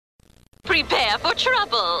Prepare for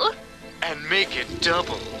trouble. And make it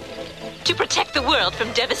double. To protect the world from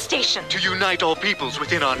devastation. To unite all peoples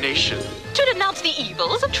within our nation. To denounce the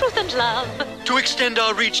evils of truth and love. To extend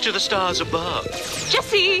our reach to the stars above.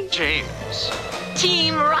 Jesse. James.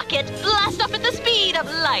 Team Rocket, blast off at the speed of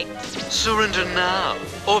light. Surrender now,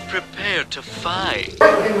 or prepare to fight.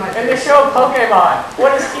 In the show Pokemon,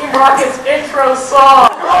 what is Team Rocket's intro song?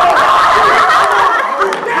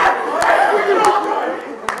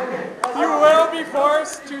 You will be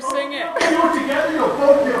forced to sing it. Do it together, you'll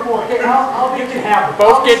both get a point. Okay, you can have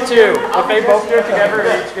both get 2. If they both do it together,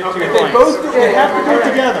 they each get 2 points. They have to do it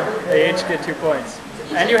together. They each get 2 points.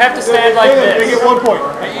 And you have to stand like this. They get 1 point.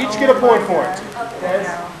 They each get a point for it.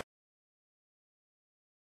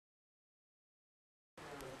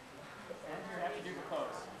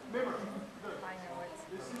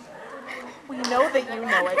 We know that you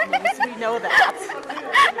know it, Niece. We know that.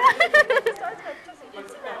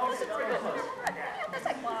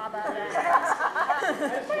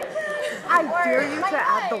 I dare you to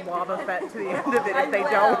add the Waba Fett to the end of it if they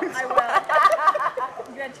don't. I will.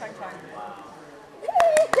 You got Chung Chung.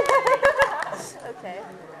 Okay.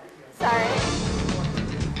 Sorry.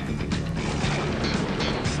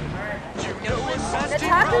 The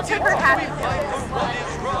taco took her happy.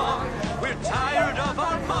 We're tired of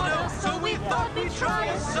our motto, so we thought we'd try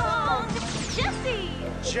a song. Jesse.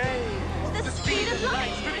 James. The speed of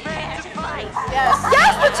light. Prepare to fight. Yes.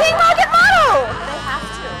 Yes, the Team Rocket motto. They have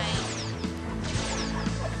to.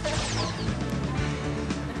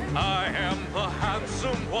 I am the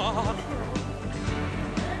handsome one.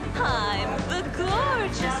 I'm the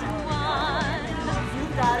gorgeous one. You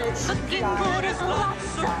got it. Looking good is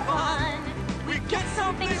lots of fun. We get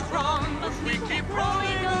some things wrong, but we keep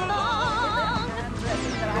rolling along.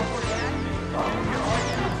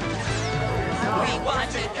 We want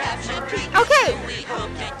to capture people. Okay. We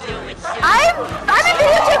hope to do it soon. I'm in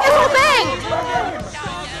videotape this whole thing.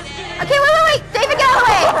 Okay, wait. David, get out of the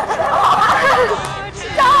way.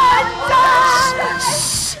 Done.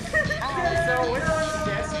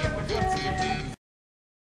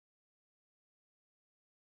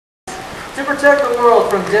 To protect the world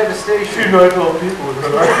from devastation. Unite all people with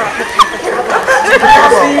our To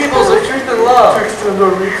denounce the evils of truth and love. to extend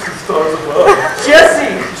our reach to the stars above.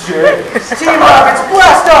 Jesse. James. Team Rockets,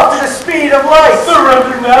 blast off to the speed of light.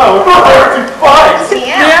 Surrender now, or prepare to